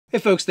Hey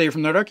folks, Dave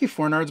from Nerdarchy,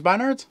 for nerds by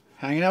nerds,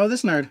 hanging out with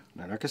this nerd.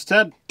 Nerdarchist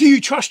Ted. Do you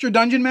trust your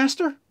dungeon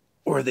master?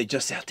 Or are they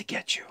just out to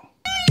get you?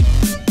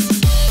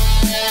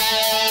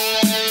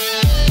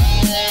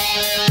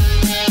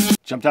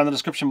 Jump down the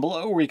description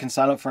below where you can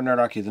sign up for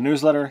Nerdarchy, the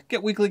newsletter,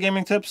 get weekly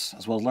gaming tips,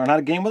 as well as learn how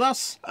to game with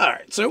us.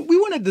 Alright, so we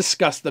want to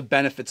discuss the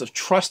benefits of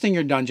trusting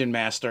your dungeon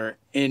master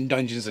in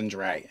Dungeons &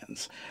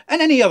 Dragons.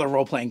 And any other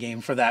role-playing game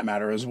for that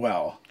matter as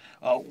well.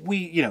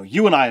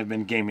 You and I have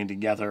been gaming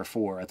together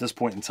for, at this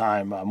point in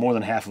time, more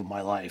than half of my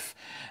life.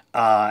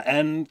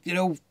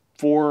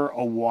 For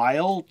a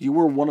while, you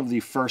were one of the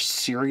first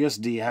serious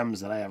DMs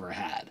that I ever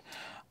had.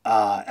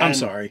 I'm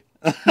sorry.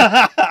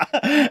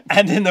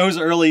 And in those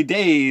early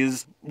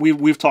days,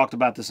 we've talked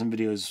about this in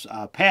videos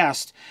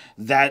past,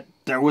 that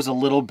there was a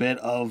little bit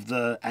of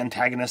the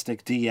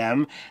antagonistic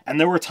DM, and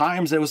there were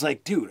times that it was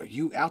like, dude, are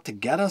you out to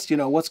get us?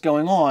 What's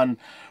going on?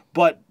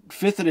 But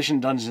 5th edition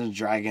Dungeons &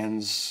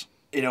 Dragons,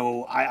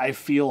 I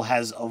feel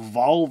has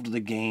evolved the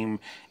game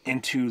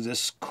into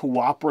this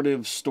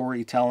cooperative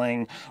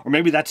storytelling, or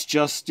maybe that's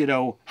just,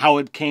 how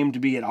it came to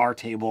be at our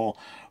table.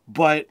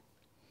 But,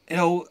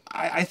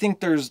 I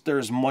think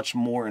there's much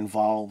more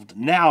involved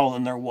now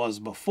than there was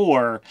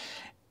before.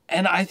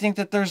 And I think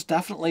that there's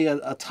definitely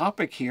a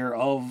topic here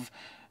of,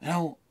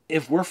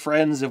 if we're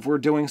friends, if we're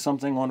doing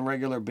something on a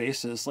regular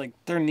basis, like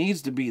there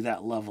needs to be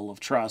that level of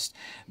trust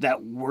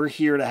that we're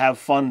here to have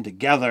fun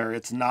together.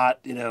 It's not,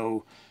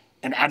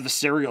 an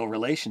adversarial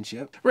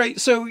relationship.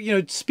 Right. So,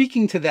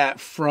 speaking to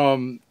that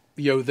from,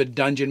 the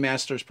dungeon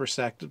master's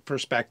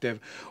perspective,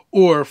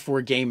 or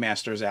for game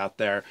masters out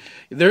there,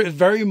 they're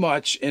very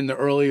much in the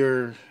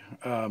earlier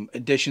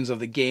editions of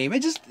the game,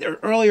 and just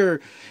the earlier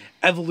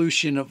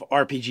evolution of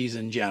RPGs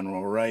in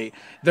general, right?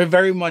 There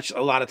very much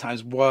a lot of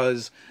times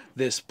was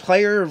this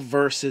player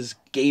versus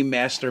game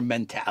master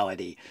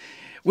mentality,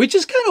 which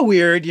is kind of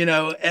weird,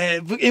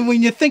 and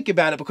when you think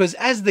about it, because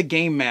as the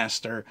game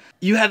master,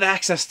 you have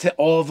access to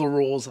all the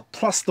rules,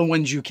 plus the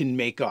ones you can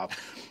make up.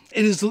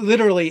 It is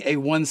literally a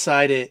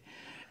one-sided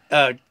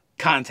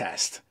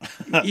contest,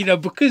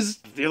 because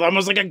you're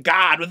almost like a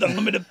god with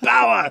unlimited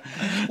power.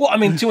 Well, I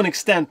mean, to an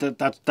extent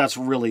that's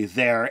really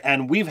there.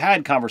 And we've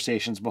had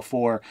conversations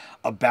before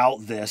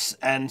about this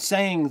and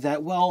saying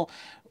that, well,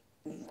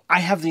 I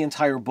have the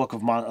entire book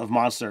of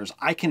monsters.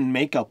 I can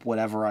make up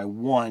whatever I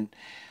want.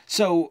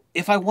 So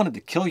if I wanted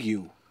to kill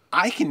you,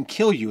 I can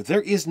kill you.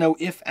 There is no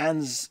ifs,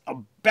 ands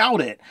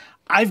about it.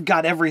 I've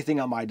got everything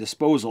at my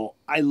disposal.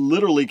 I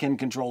literally can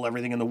control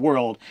everything in the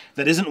world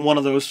that isn't one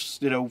of those,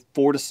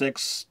 4 to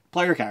 6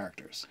 player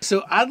characters.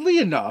 So oddly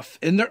enough,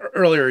 in the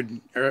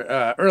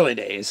early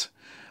days,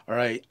 all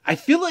right, I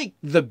feel like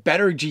the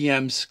better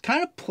GMs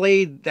kind of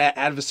played that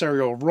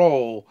adversarial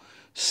role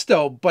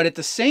still, but at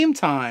the same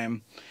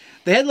time,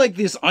 they had like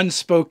this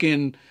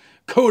unspoken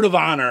code of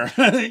honor,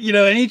 and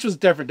each was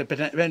different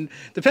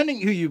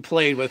depending who you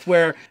played with,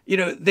 where,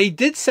 they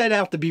did set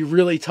out to be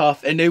really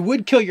tough and they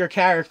would kill your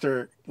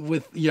character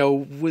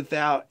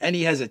without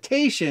any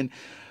hesitation,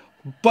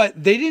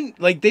 but they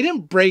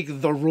didn't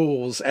break the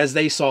rules as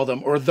they saw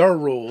them, or their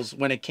rules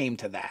when it came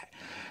to that.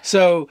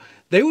 So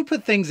they would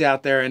put things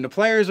out there and the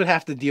players would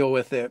have to deal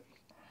with it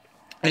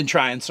and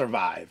try and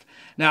survive.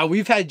 Now,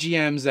 we've had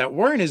GMs that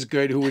weren't as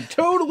good who would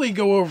totally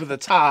go over the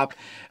top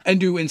and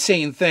do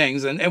insane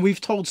things. And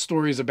we've told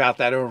stories about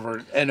that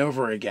over and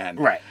over again.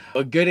 Right.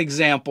 A good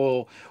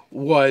example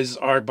was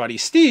our buddy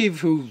Steve,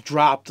 who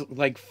dropped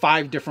like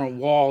 5 different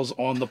walls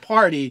on the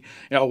party,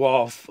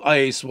 wall of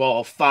ice,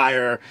 wall of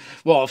fire,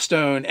 wall of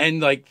stone, and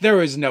like there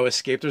was no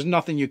escape. There's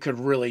nothing you could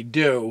really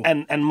do.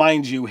 And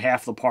mind you,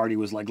 half the party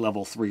was like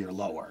level 3 or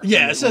lower.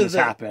 Yeah, so this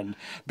happened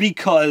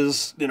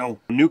because,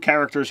 new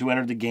characters who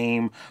entered the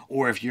game,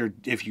 or if you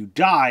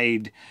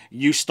died,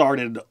 you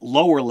started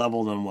lower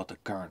level than what the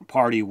current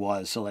party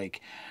was. So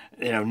like,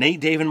 Nate,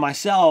 Dave, and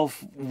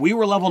myself, we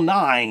were level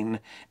 9,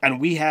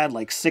 and we had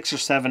like 6 or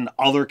 7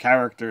 other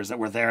characters that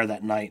were there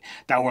that night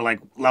that were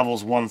like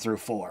levels 1 through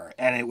 4.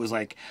 And it was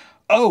like,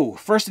 oh,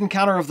 first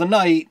encounter of the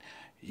night,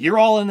 you're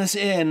all in this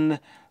inn,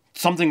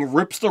 something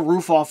rips the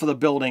roof off of the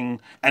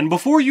building, and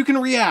before you can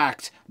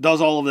react,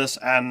 does all of this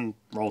and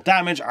roll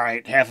damage. All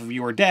right, half of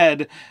you are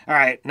dead. All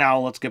right, now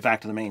let's get back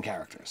to the main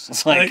characters.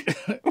 It's like,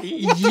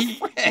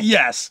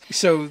 yes.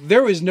 So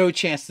there was no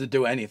chance to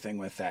do anything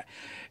with that.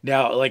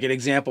 Now, like an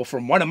example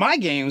from one of my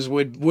games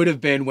would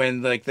have been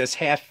when like this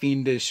half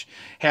fiendish,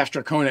 half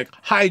draconic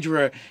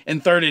Hydra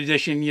in 3rd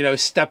edition,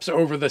 steps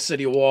over the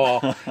city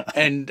wall,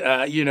 and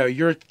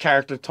your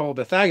character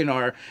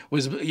Tolbathagonar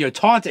was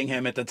taunting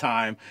him at the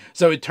time,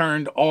 so it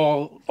turned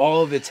all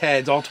of its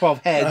heads, all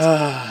 12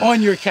 heads,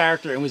 on your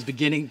character and was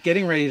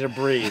getting ready to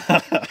breathe.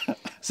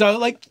 So,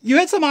 like, you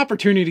had some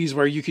opportunities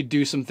where you could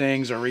do some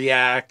things or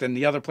react, and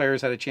the other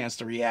players had a chance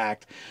to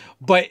react.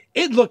 But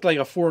it looked like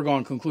a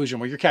foregone conclusion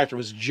where your character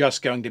was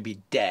just going to be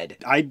dead.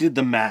 I did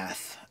the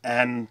math,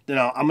 and,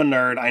 I'm a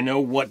nerd. I know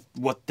what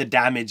the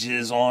damage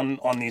is on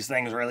these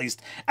things, or at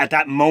least at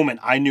that moment,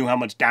 I knew how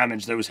much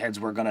damage those heads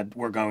were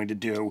going to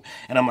do.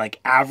 And I'm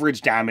like,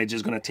 average damage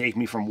is going to take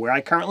me from where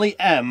I currently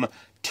am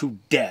to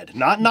dead.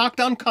 Not knocked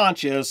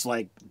unconscious,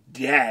 like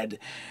dead.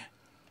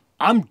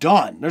 I'm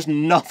done. There's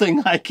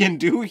nothing I can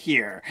do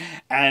here.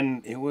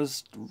 And it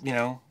was,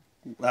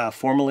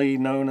 formerly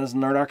known as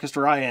Nerdarchist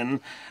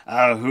Ryan,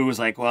 who was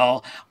like,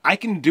 well, I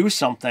can do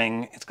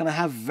something. It's going to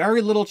have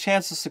very little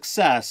chance of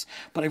success,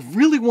 but I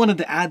really wanted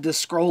to add this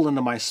scroll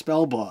into my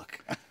spell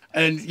book.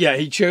 And yeah,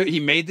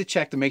 he made the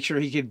check to make sure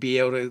he could be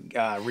able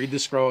to read the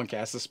scroll and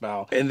cast the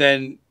spell. And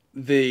then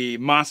the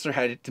monster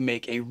had to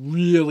make a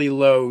really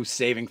low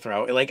saving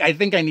throw. Like, I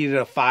think I needed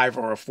a 5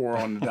 or a 4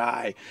 on the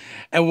die.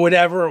 And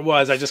whatever it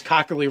was, I just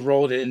cockily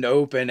rolled it into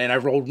open, and I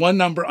rolled one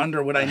number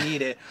under what I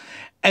needed,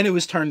 and it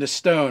was turned to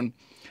stone.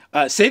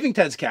 Saving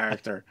Ted's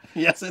character.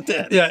 Yes, it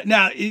did. Yeah.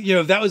 Now,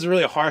 that was a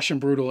really harsh and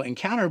brutal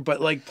encounter,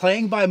 but like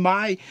playing by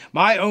my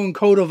own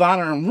code of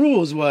honor and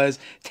rules was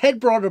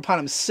Ted brought it upon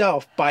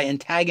himself by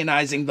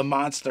antagonizing the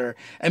monster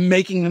and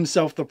making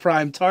himself the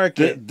prime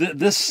target.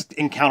 This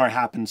encounter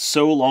happened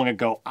so long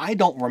ago. I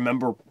don't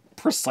remember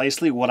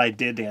precisely what I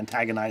did to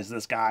antagonize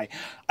this guy.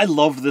 I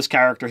loved this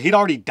character. He'd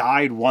already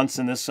died once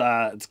in this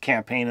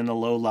campaign in the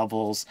low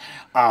levels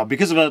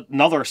because of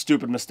another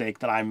stupid mistake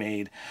that I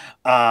made.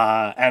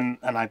 And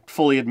I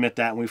fully admit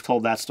that, and we've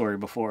told that story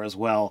before as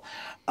well.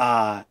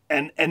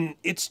 And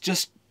it's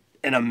just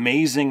an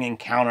amazing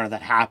encounter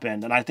that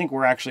happened. And I think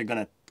we're actually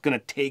going to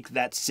take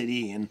that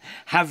city and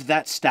have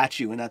that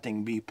statue and that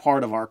thing be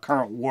part of our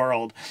current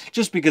world,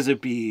 just because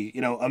it'd be,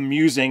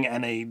 amusing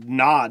and a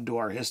nod to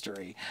our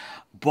history.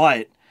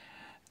 But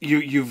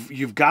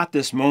you've got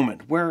this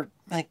moment where,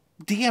 like,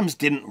 DMs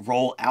didn't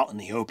roll out in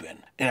the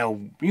open.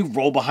 You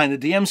roll behind the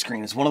DM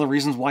screen. It's one of the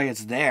reasons why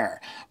it's there.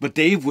 But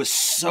Dave was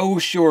so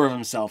sure of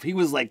himself. He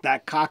was like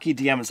that cocky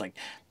DM. It's like,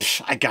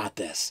 I got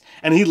this.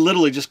 And he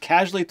literally just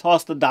casually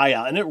tossed the die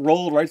out, and it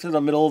rolled right through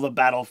the middle of the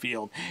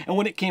battlefield. And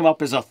when it came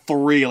up as a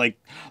 3,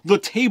 like, the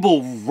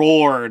table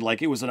roared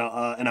like it was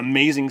an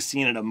amazing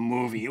scene in a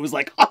movie. It was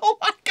like, oh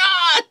my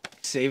God!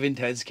 Saving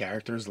Ted's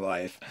character's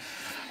life.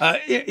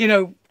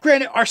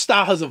 Granted, our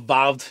style has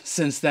evolved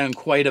since then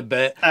quite a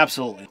bit.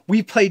 Absolutely.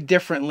 We play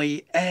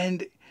differently,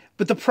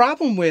 but the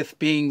problem with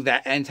being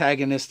that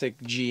antagonistic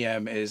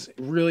GM is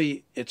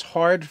really it's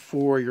hard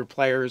for your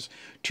players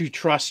to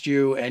trust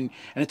you, and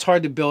it's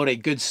hard to build a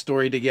good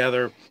story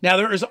together. Now,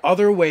 there is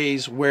other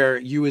ways where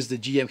you as the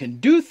GM can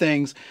do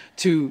things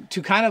to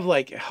kind of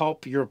like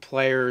help your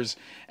players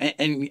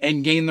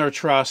and gain their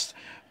trust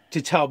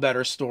to tell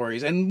better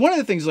stories. And one of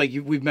the things, like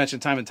we've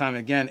mentioned time and time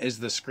again, is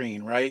the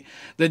screen, right?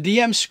 The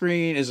DM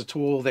screen is a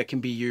tool that can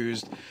be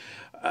used.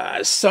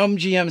 Some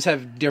GMs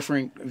have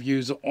different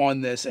views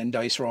on this and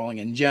dice rolling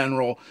in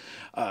general.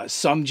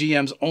 Some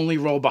GMs only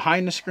roll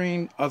behind the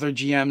screen. Other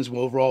GMs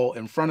will roll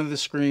in front of the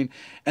screen.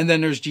 And then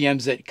there's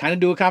GMs that kind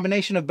of do a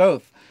combination of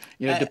both,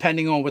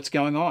 depending on what's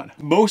going on.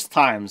 Most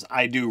times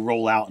I do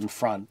roll out in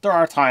front. There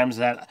are times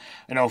that,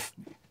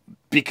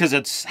 because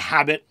it's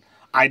habit,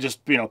 I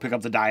just, pick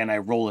up the die and I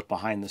roll it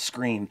behind the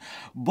screen.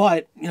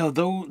 But,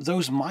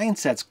 those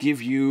mindsets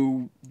give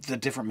you the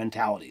different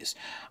mentalities.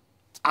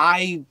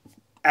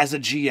 As a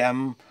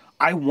GM,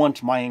 I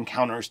want my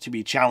encounters to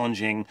be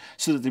challenging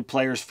so that the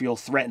players feel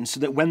threatened, so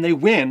that when they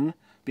win,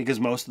 because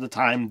most of the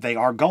time they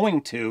are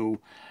going to,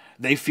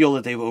 they feel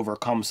that they've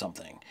overcome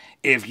something.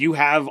 If you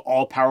have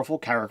all-powerful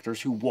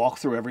characters who walk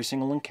through every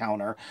single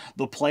encounter,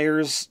 the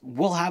players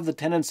will have the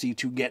tendency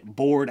to get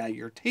bored at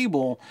your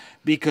table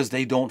because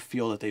they don't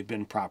feel that they've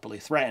been properly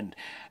threatened.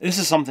 This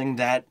is something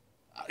that,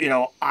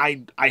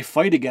 I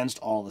fight against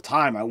all the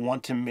time. I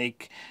want to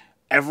make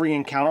every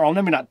encounter, well,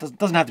 maybe not,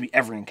 doesn't have to be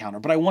every encounter,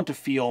 but I want to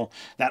feel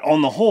that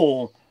on the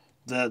whole,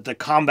 the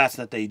combats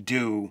that they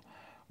do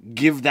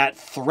give that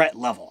threat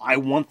level. I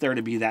want there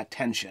to be that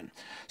tension.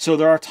 So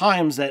there are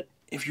times that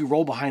if you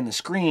roll behind the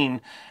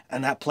screen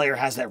and that player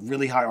has that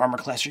really high armor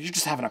class, or you're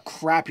just having a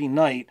crappy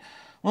night,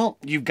 well,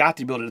 you've got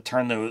the ability to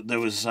turn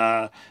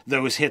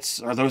those hits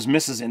or those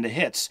misses into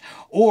hits.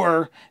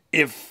 Or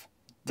if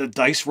the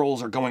dice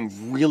rolls are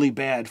going really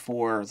bad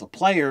for the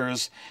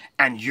players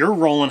and you're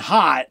rolling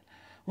hot,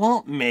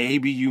 well,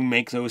 maybe you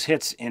make those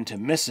hits into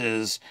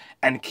misses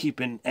and keep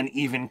an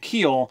even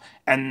keel,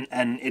 and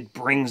it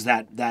brings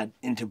that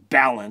into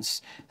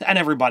balance, and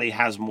everybody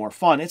has more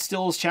fun. It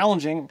still is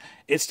challenging,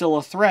 it's still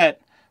a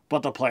threat,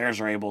 but the players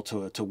are able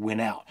to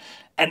win out.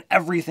 And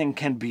everything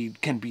can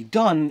be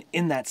done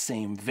in that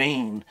same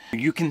vein.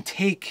 You can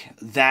take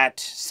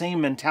that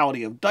same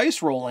mentality of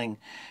dice rolling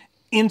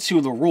into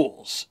the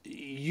rules.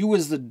 You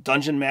as the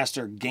Dungeon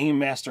Master, Game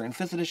Master in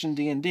 5th edition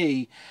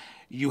D&D,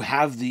 you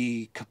have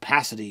the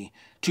capacity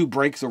to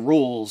break the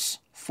rules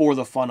for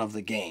the fun of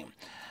the game.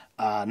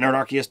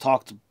 Nerdarchy has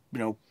talked,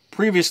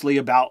 previously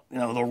about,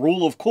 the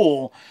rule of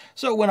cool.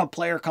 So when a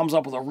player comes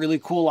up with a really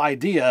cool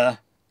idea,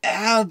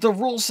 the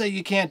rules say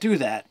you can't do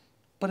that,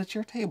 but it's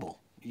your table.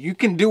 You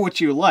can do what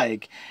you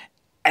like,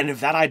 and if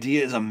that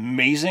idea is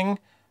amazing,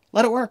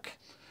 let it work.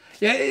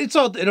 Yeah, it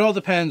all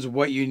depends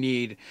what you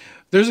need.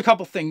 There's a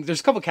couple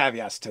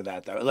caveats to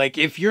that, though. Like,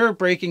 if you're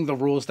breaking the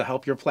rules to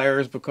help your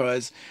players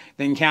because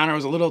the encounter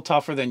was a little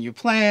tougher than you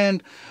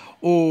planned,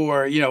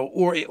 or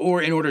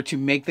or in order to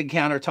make the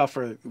counter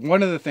tougher.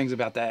 One of the things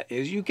about that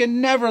is you can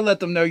never let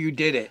them know you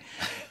did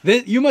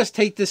it. You must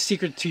take this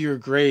secret to your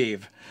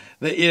grave.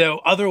 That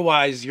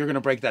otherwise you're going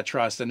to break that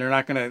trust, and they're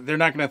not going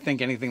to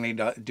think anything they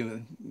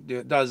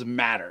does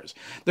matters.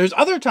 There's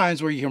other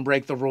times where you can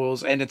break the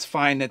rules, and it's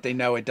fine that they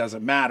know it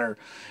doesn't matter.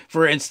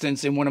 For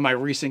instance, in one of my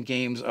recent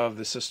games of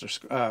the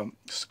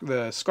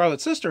Scarlet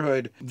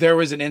Sisterhood, there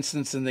was an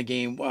instance in the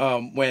game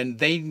when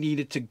they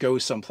needed to go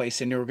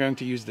someplace, and they were going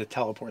to use the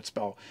teleport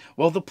spell.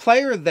 Well, the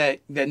player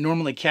that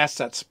normally casts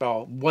that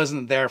spell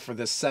wasn't there for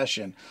this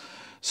session.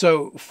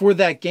 So for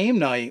that game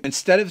night,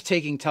 instead of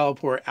taking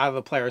teleport out of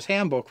the player's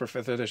handbook for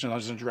 5th edition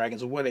Dungeons &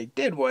 Dragons, what I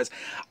did was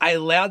I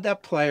allowed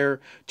that player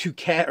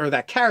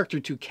that character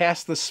to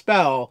cast the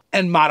spell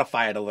and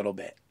modify it a little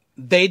bit.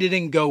 They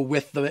didn't go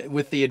with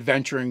the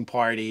adventuring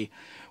party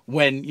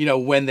when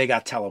they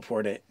got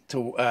teleported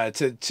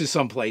to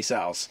someplace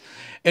else,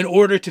 in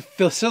order to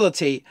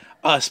facilitate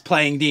us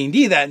playing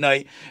D&D that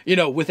night,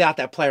 without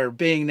that player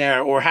being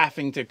there or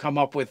having to come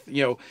up with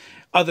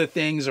other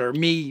things, or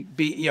me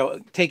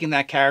taking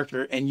that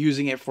character and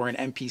using it for an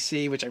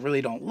NPC, which I really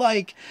don't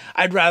like.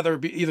 I'd rather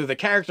be either the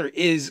character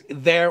is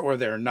there or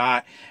they're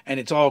not, and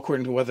it's all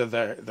according to whether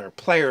their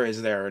player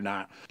is there or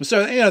not.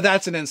 So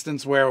that's an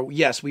instance where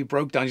yes, we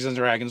broke Dungeons and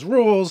Dragons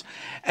rules,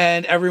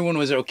 and everyone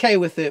was okay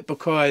with it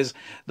because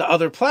the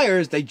other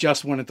players, they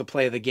just wanted to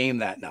play the game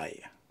that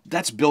night.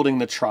 That's building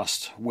the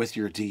trust with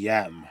your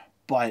DM,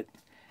 but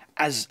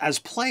as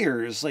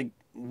players, like,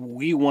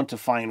 we want to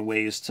find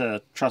ways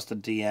to trust the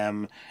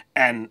DM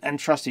and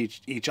trust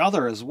each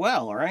other as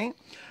well, right?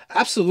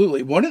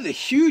 Absolutely. One of the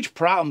huge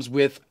problems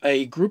with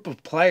a group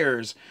of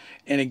players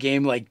in a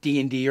game like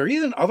D&D or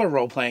even other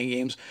role-playing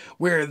games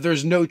where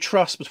there's no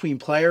trust between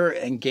player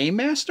and game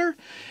master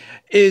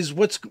is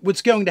what's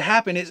going to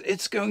happen is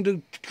it's going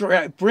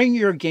to bring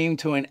your game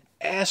to an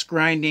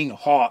ass-grinding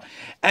halt,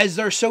 as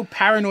they're so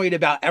paranoid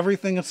about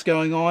everything that's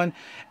going on,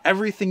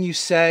 everything you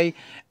say,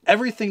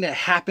 everything that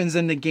happens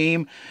in the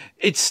game.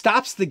 It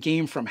stops the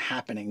game from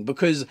happening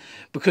because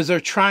they're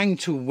trying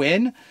to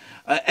win.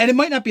 And it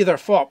might not be their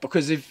fault,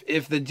 because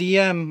if the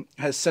DM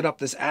has set up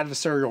this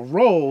adversarial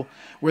role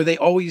where they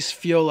always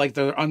feel like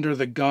they're under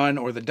the gun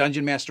or the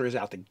dungeon master is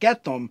out to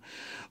get them,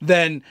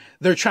 then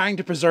they're trying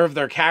to preserve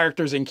their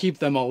characters and keep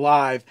them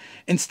alive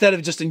instead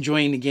of just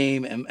enjoying the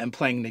game and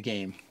playing the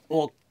game.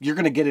 Well, you're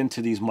going to get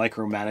into these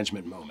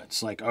micromanagement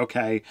moments. Like,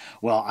 okay,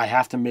 well, I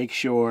have to make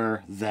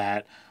sure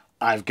that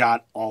I've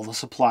got all the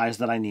supplies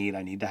that I need.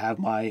 I need to have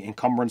my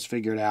encumbrance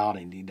figured out.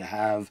 I need to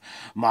have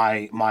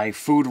my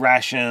food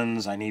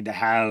rations. I need to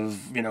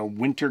have,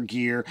 winter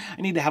gear.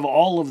 I need to have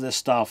all of this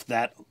stuff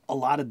that a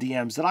lot of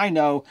DMs that I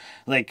know,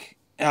 like,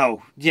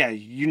 oh, yeah,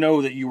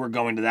 that you were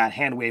going to that,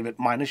 hand wave it,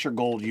 minus your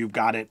gold, you've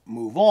got it,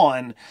 move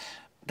on.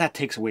 That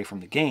takes away from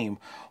the game.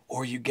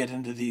 Or you get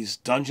into these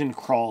dungeon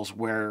crawls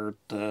where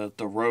the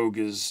rogue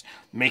is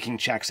making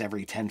checks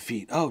every 10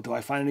 feet. Oh, do I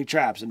find any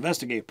traps?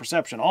 Investigate,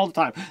 perception, all the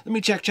time. Let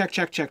me check.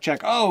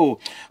 Oh,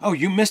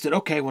 you missed it.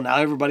 Okay, well, now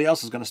everybody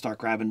else is going to start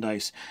grabbing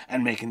dice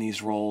and making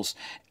these rolls.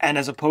 And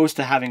as opposed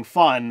to having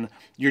fun,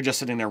 you're just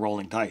sitting there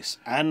rolling dice.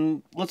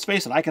 And let's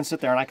face it, I can sit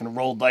there and I can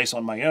roll dice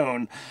on my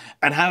own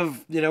and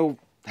have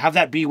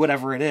that be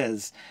whatever it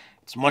is.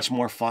 It's much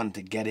more fun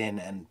to get in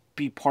and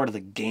be part of the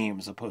game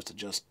as opposed to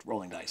just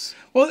rolling dice.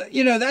 Well,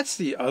 that's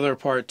the other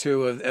part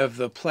too of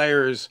the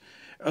players,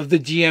 of the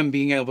GM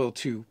being able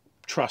to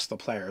trust the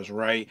players,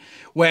 right?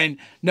 When,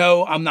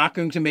 no, I'm not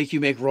going to make you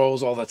make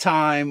rolls all the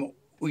time,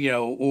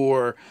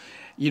 or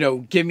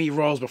give me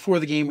rolls before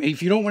the game.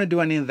 If you don't want to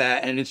do any of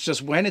that, and it's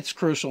just when it's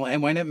crucial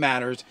and when it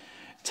matters,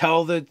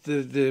 tell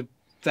that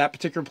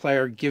particular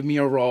player, give me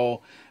a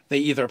roll. They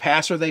either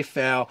pass or they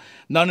fail.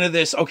 None of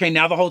this, okay,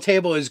 now the whole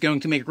table is going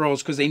to make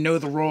rolls because they know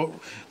the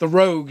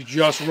rogue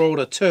just rolled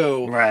a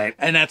 2. Right.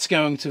 And that's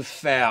going to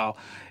fail.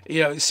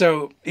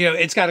 So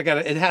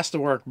it has to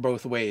work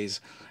both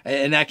ways.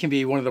 And that can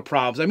be one of the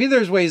problems. I mean,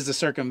 there's ways to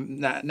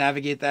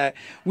circumnavigate that.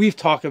 We've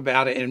talked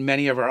about it in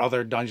many of our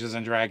other Dungeons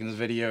and Dragons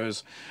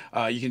videos.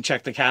 You can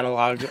check the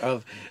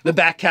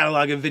back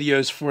catalog of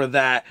videos for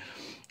that.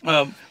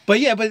 But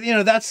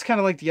that's kind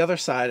of like the other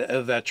side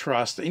of that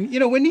trust. And,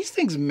 when these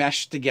things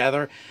mesh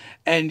together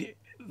and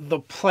the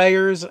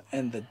players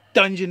and the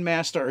dungeon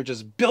master are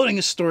just building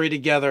a story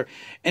together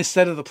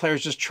instead of the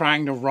players just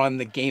trying to run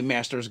the game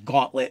master's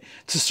gauntlet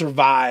to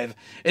survive,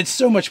 it's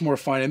so much more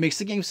fun. It makes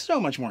the game so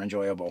much more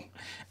enjoyable.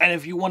 And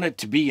if you want it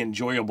to be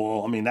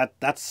enjoyable, I mean,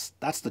 that's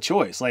the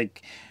choice.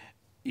 Like,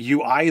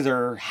 you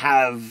either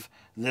have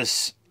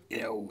this,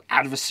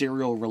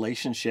 adversarial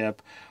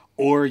relationship,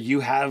 or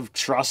you have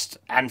trust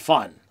and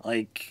fun.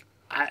 Like,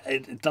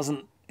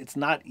 it's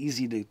not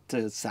easy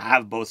to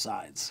have both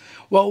sides.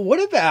 Well,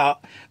 what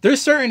about,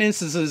 there's certain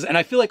instances, and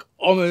I feel like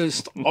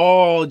almost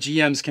all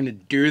GMs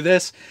can do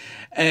this,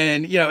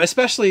 and,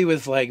 especially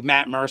with like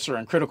Matt Mercer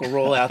and Critical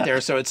Role out there,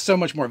 so it's so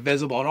much more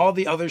visible, and all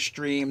the other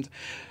streamed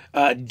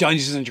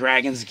Dungeons and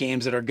Dragons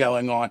games that are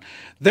going on.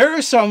 There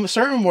are some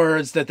certain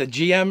words that the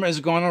GM is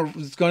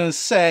going to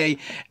say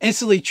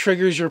instantly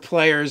triggers your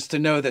players to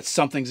know that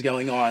something's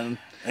going on.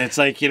 It's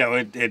like,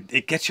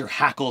 it gets your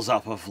hackles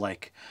up of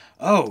like,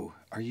 oh,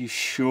 are you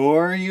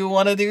sure you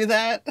want to do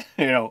that?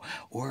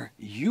 Or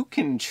you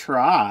can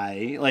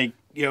try. Like,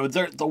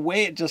 the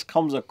way it just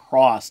comes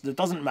across, it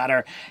doesn't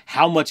matter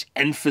how much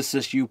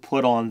emphasis you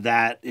put on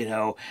that,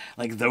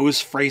 like those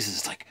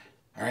phrases, like,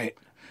 all right.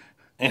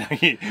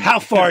 How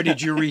far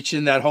did you reach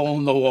in that hole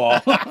in the wall?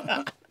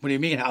 What do you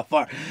mean, how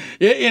far?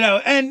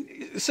 And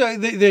so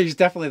there's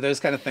definitely those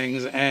kind of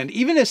things. And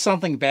even if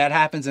something bad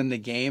happens in the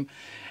game,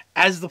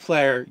 as the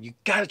player, you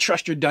got to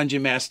trust your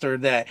dungeon master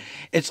that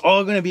it's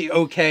all going to be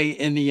okay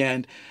in the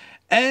end.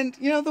 And,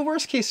 the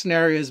worst case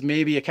scenario is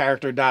maybe a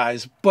character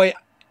dies. But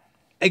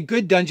a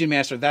good dungeon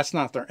master, that's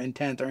not their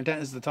intent. Their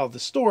intent is to tell the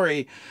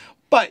story.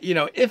 But,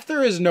 if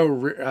there is no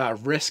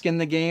risk in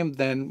the game,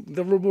 then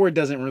the reward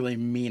doesn't really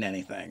mean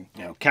anything.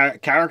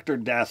 Character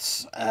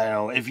deaths,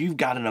 if you've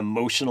got an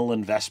emotional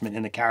investment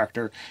in the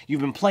character,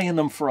 you've been playing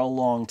them for a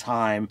long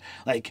time,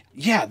 like,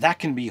 yeah, that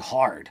can be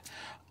hard.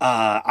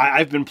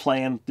 I've been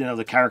playing,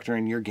 the character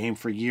in your game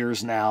for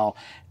years now,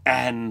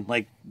 and,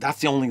 like,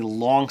 that's the only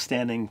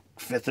long-standing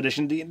 5th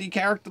edition D&D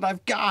character that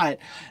I've got.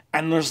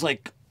 And there's,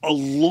 like, a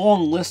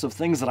long list of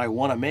things that I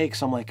want to make,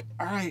 so I'm like,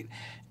 all right,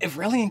 if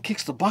Relian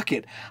kicks the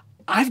bucket,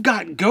 I've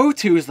got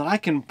go-tos that I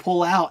can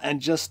pull out and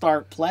just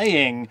start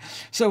playing.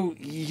 So,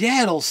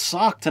 yeah, it'll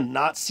suck to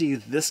not see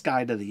this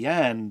guy to the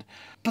end,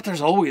 but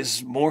there's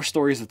always more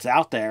stories that's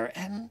out there.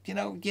 And,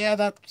 yeah,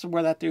 that's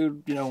where that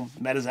dude,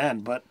 met his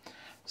end. But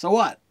so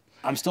what?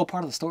 I'm still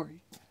part of the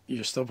story.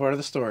 You're still part of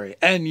the story.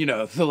 And,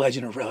 the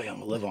legend of Relian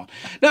will live on.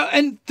 Now,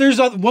 and there's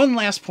one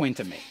last point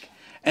to make.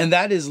 And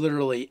that is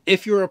literally,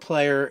 if you're a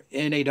player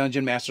in a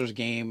Dungeon Master's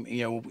game,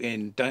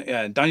 in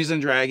Dungeons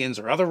and Dragons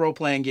or other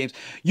role-playing games,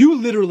 you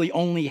literally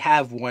only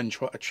have one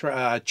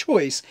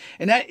choice,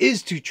 and that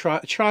is to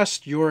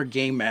trust your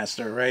game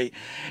master, right?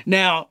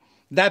 Now,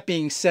 that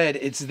being said,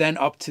 it's then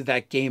up to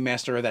that game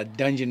master or that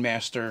dungeon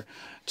master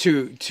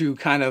to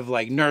kind of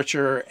like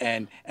nurture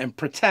and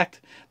protect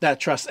that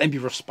trust and be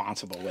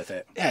responsible with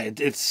it. Yeah,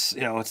 it's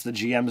it's the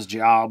GM's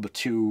job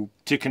to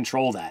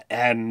control that.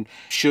 And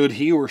should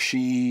he or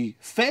she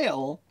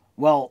fail,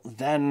 well,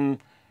 then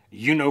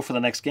for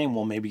the next game,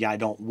 well, maybe I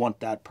don't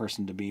want that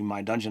person to be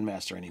my dungeon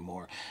master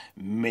anymore.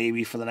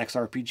 Maybe for the next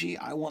RPG,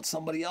 I want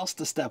somebody else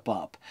to step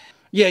up.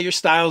 Yeah, your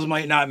styles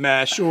might not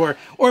mesh, or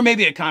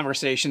maybe at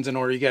conversations in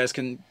order you guys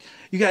and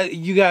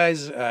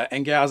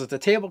gals at the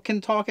table can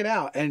talk it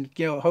out and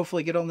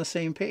hopefully get on the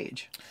same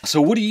page.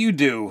 So what do you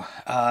do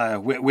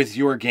with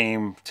your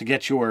game to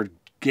get your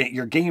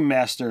game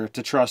master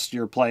to trust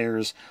your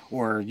players,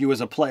 or you as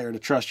a player to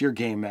trust your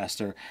game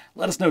master?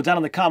 Let us know down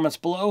in the comments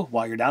below.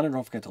 While you're down there,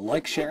 don't forget to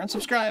like, share, and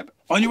subscribe.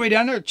 On your way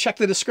down there, check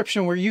the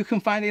description where you can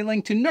find a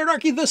link to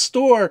Nerdarchy the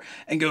store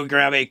and go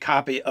grab a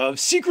copy of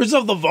Secrets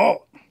of the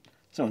Vault.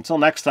 So until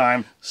next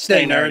time,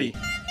 stay nerdy.